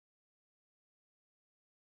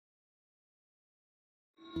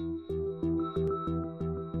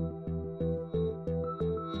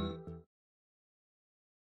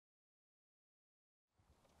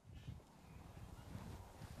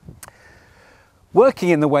Working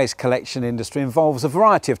in the waste collection industry involves a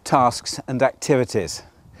variety of tasks and activities,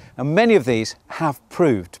 and many of these have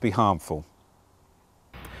proved to be harmful.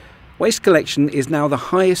 Waste collection is now the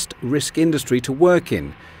highest risk industry to work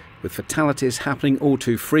in, with fatalities happening all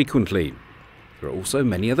too frequently. There are also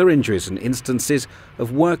many other injuries and instances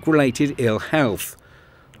of work-related ill health.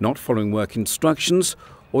 Not following work instructions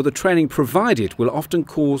or the training provided will often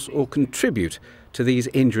cause or contribute to these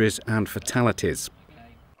injuries and fatalities.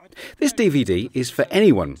 This DVD is for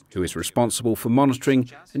anyone who is responsible for monitoring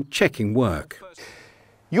and checking work.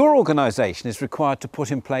 Your organisation is required to put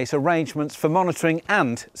in place arrangements for monitoring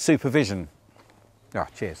and supervision.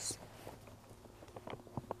 Cheers.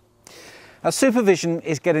 Supervision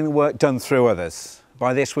is getting the work done through others.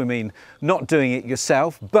 By this we mean not doing it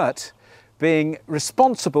yourself, but being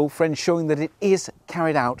responsible for ensuring that it is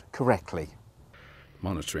carried out correctly.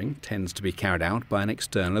 Monitoring tends to be carried out by an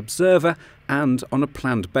external observer and on a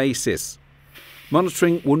planned basis.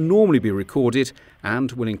 Monitoring will normally be recorded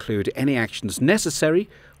and will include any actions necessary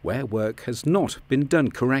where work has not been done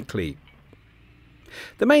correctly.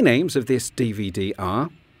 The main aims of this DVD are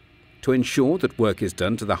to ensure that work is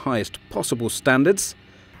done to the highest possible standards,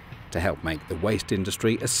 to help make the waste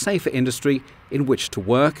industry a safer industry in which to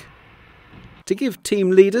work, to give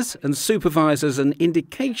team leaders and supervisors an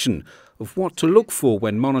indication of what to look for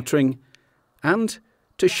when monitoring, and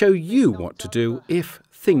to show you what to do if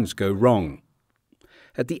things go wrong.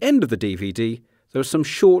 At the end of the DVD, there are some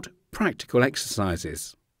short, practical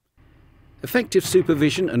exercises. Effective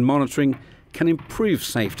supervision and monitoring can improve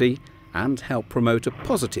safety and help promote a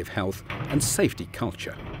positive health and safety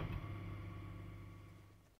culture.